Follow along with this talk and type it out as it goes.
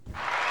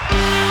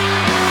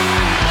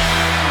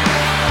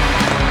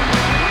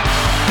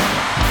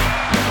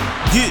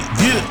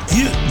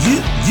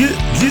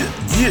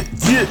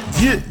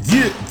Yeah.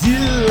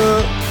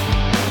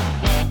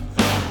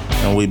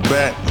 And we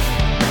back.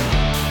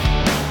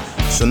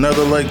 It's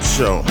another Lake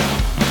Show.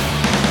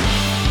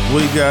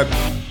 We got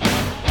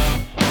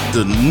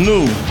the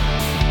new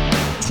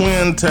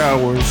Twin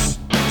Towers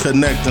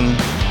connecting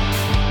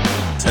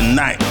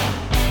tonight.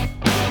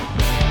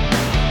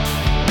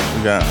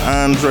 We got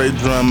Andre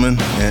Drummond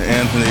and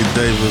Anthony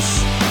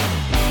Davis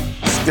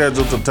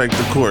scheduled to take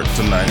the court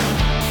tonight.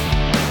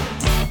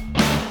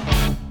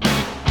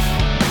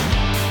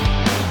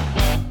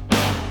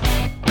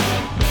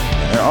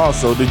 And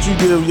also, did you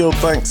give your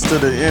thanks to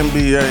the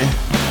NBA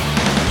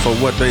for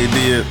what they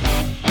did?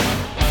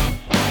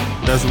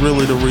 That's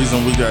really the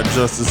reason we got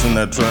justice in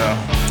that trial.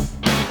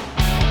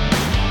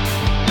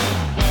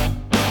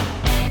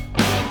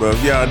 But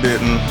if y'all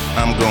didn't,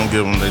 I'm gonna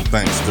give them their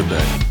thanks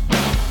today.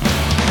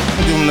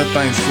 I'll give them the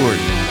thanks for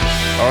you.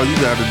 All you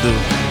gotta do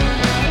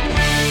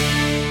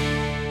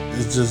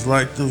is just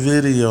like the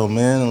video,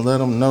 man, and let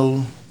them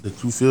know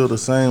that you feel the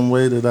same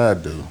way that I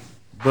do.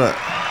 But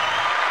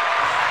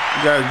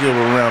you gotta give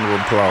a round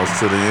of applause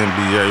to the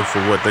NBA for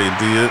what they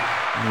did.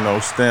 You know,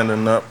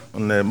 standing up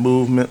in that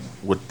movement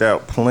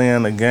without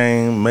playing the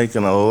game,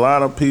 making a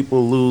lot of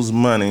people lose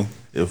money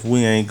if we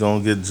ain't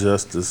gonna get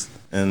justice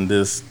in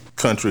this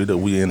country that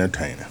we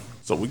entertaining.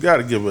 So we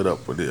gotta give it up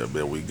for them,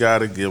 man. We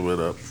gotta give it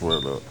up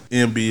for the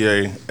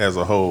NBA as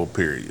a whole,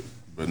 period.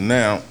 But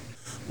now,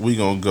 we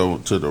gonna go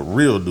to the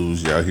real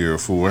news y'all here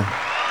for.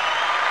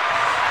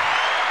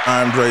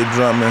 Andre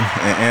Drummond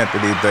and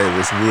Anthony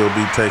Davis will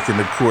be taking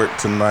the court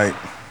tonight,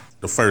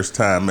 the first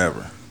time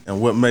ever. And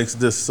what makes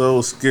this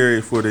so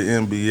scary for the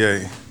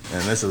NBA,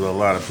 and this is a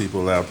lot of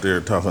people out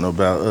there talking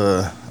about,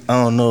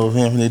 I don't know if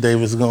Anthony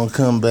Davis is going to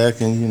come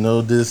back and, you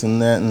know, this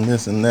and that and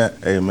this and that.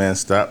 Hey, man,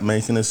 stop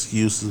making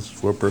excuses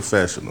for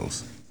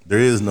professionals. There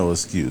is no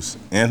excuse.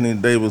 Anthony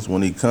Davis,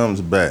 when he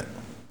comes back,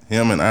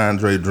 him and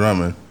Andre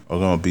Drummond are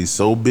going to be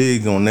so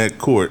big on that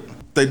court,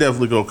 they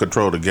definitely going to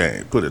control the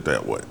game, put it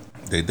that way.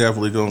 They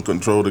definitely going to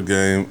control the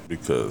game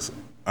because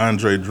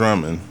Andre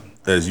Drummond,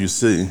 as you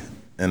see,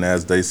 and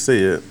as they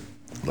said,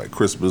 like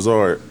Chris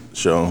Broussard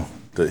show,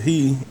 that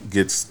he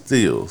gets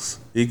steals.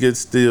 He gets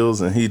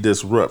steals and he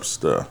disrupts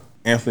stuff.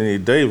 Anthony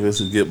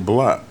Davis get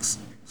blocks.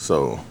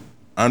 So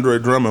Andre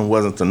Drummond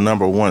wasn't the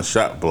number one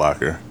shot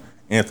blocker.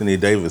 Anthony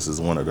Davis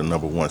is one of the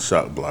number one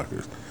shot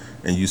blockers.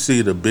 And you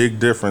see the big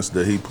difference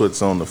that he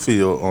puts on the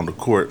field, on the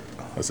court.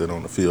 I said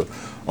on the field,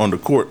 on the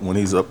court when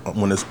he's up,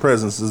 when his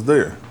presence is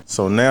there.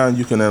 So now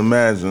you can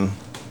imagine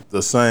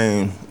the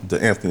same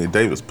that Anthony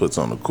Davis puts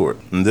on the court.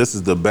 And this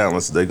is the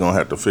balance they're going to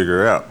have to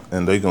figure out.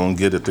 And they're going to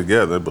get it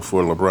together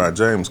before LeBron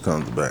James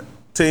comes back.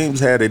 Teams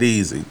had it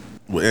easy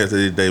with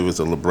Anthony Davis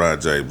and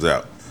LeBron James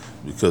out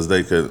because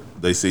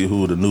they see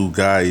who the new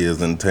guy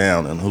is in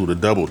town and who the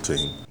double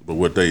team. But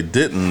what they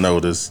didn't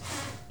notice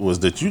was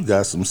that you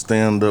got some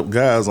stand-up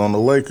guys on the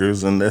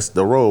Lakers, and that's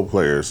the role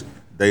players.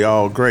 They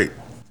all great.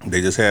 They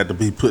just had to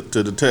be put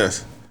to the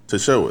test to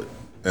show it.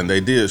 And they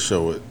did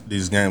show it,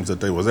 these games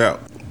that they was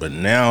out. But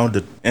now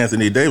that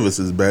Anthony Davis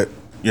is back,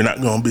 you're not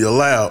going to be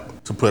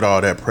allowed to put all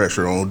that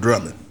pressure on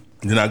Drummond.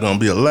 You're not going to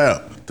be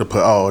allowed to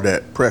put all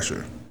that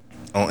pressure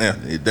on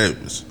Anthony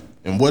Davis.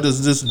 And what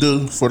does this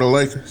do for the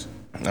Lakers?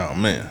 Oh,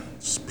 man.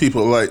 It's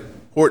people like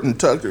Horton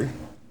Tucker,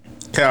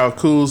 Kyle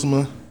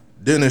Kuzma,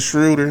 Dennis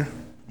Schroeder,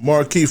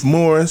 Markieff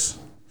Morris.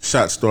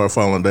 Shots start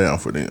falling down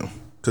for them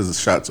because the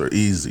shots are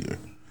easier.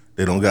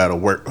 They don't got to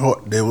work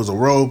hard. There was a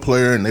role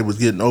player, and they was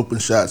getting open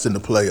shots in the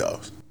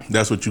playoffs.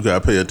 That's what you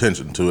got to pay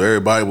attention to.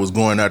 Everybody was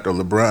going after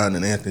LeBron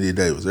and Anthony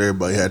Davis.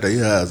 Everybody had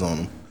their eyes on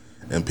them,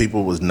 and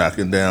people was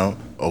knocking down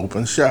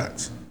open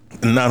shots.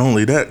 And not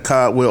only that,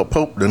 Caldwell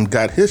Pope done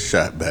got his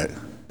shot back.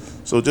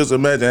 So just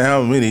imagine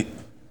how many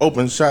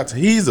open shots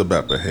he's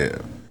about to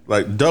have.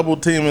 Like, double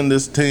teaming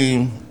this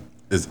team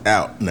is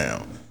out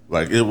now.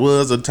 Like, it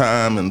was a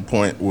time and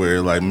point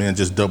where, like, man,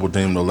 just double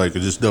team the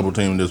Lakers, just double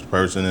team this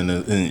person,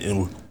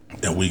 and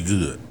we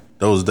good.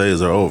 Those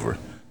days are over.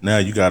 Now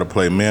you got to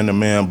play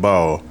man-to-man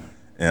ball,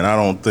 and I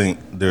don't think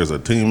there's a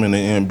team in the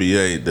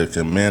NBA that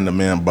can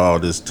man-to-man ball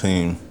this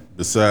team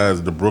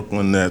besides the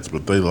Brooklyn Nets,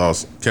 but they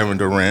lost Kevin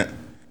Durant,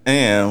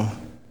 and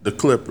the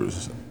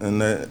Clippers. And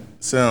that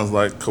sounds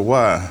like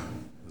Kawhi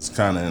is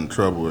kind of in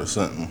trouble or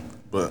something.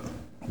 But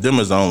them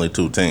is the only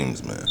two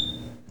teams, man.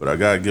 But I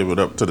got to give it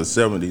up to the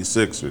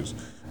 76ers,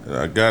 and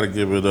I got to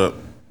give it up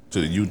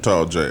to the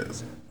Utah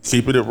Jazz.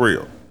 Keeping it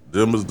real.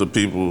 Them is the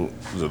people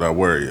that I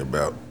worry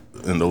about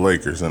in the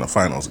Lakers in the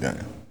finals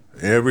game.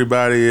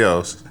 Everybody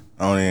else,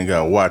 I don't even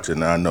got to watch it,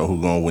 and I know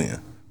who's going to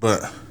win.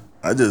 But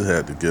I just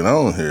had to get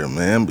on here,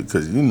 man,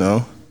 because, you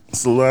know,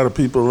 there's a lot of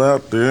people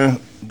out there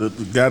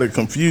that got it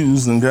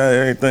confused and got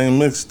everything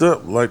mixed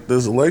up like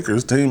this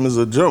Lakers team is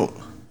a joke.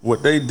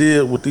 What they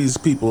did with these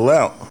people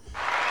out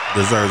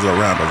deserves a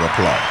round of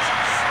applause.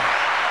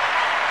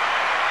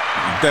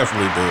 It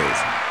definitely does.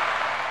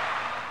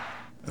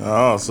 I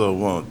also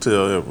want to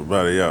tell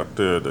everybody out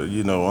there that,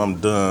 you know, I'm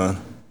done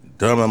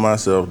dumbing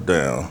myself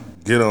down.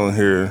 Get on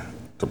here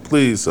to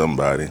please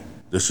somebody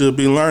that should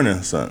be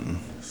learning something.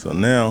 So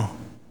now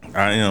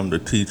I am the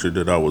teacher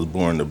that I was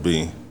born to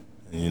be.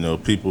 And, you know,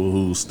 people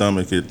whose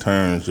stomach it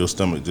turns, your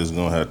stomach just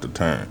gonna have to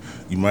turn.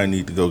 You might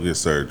need to go get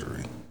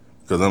surgery,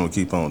 because I'm gonna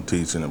keep on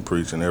teaching and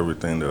preaching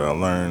everything that I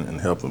learned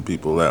and helping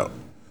people out.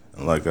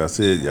 And like I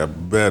said, y'all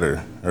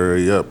better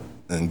hurry up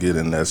and get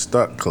in that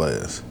stock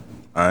class.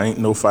 I ain't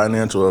no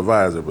financial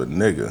advisor, but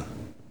nigga,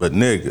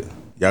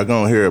 y'all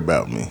gonna hear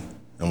about me.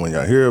 And when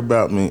y'all hear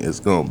about me, it's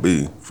gonna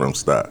be from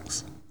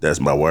stocks. That's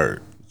my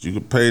word. You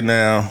can pay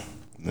now,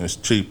 and it's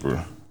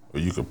cheaper, or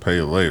you can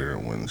pay later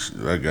when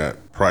I got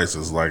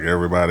prices like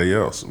everybody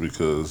else,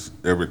 because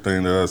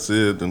everything that I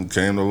said then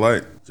came to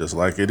light just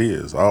like it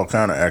is. All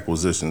kind of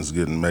acquisitions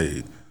getting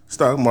made.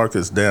 Stock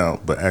market's down,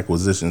 but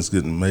acquisitions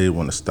getting made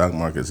when the stock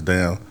market's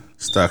down.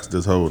 Stocks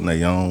just holding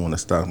their own when the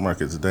stock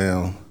market's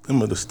down.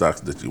 Them are the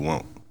stocks that you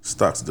want.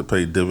 Stocks that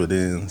pay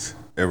dividends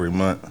every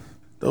month.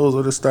 Those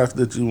are the stocks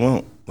that you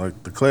want.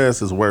 Like, the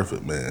class is worth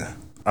it, man.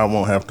 I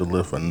won't have to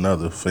lift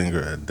another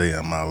finger a day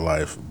in my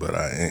life, but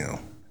I am.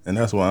 And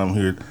that's why I'm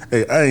here.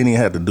 Hey, I ain't even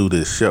had to do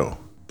this show,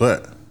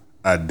 but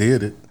I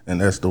did it,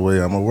 and that's the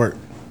way I'm gonna work.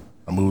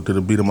 I moved to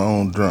the beat of my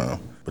own drum.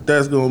 But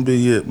that's gonna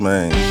be it,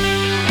 man.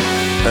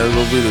 That's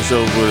gonna be the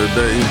show for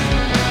today.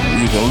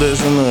 You can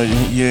listen or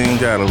you ain't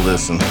gotta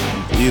listen.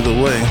 Either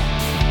way,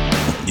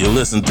 you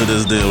listen to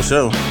this damn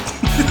show.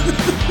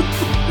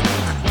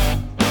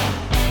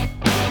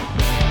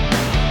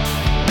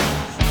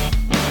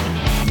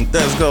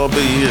 That's gonna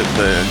be it,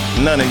 man.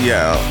 None of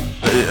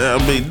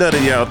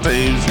y'all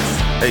teams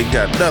ain't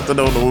got nothing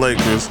on the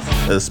Lakers,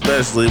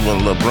 especially when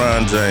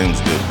LeBron James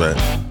get back.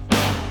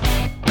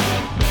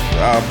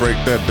 I'll break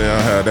that down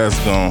how that's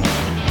gonna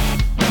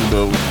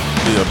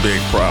be a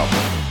big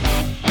problem.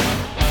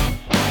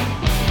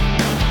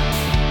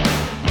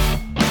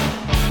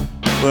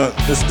 But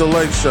it's the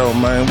Lake Show,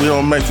 man. We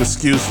don't make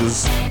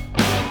excuses.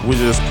 We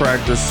just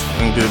practice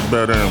and get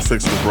better and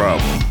fix the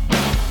problem.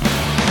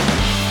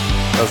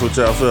 That's what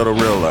y'all fail to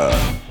realize.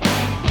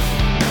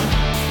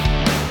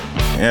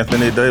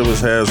 Anthony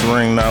Davis has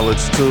ring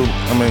knowledge too.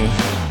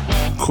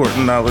 Court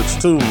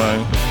knowledge too,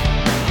 man.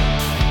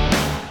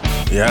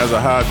 He has a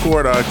high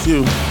court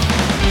IQ.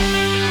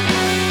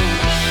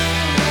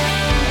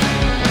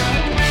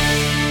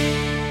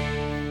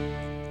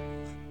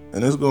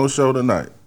 And it's gonna show tonight.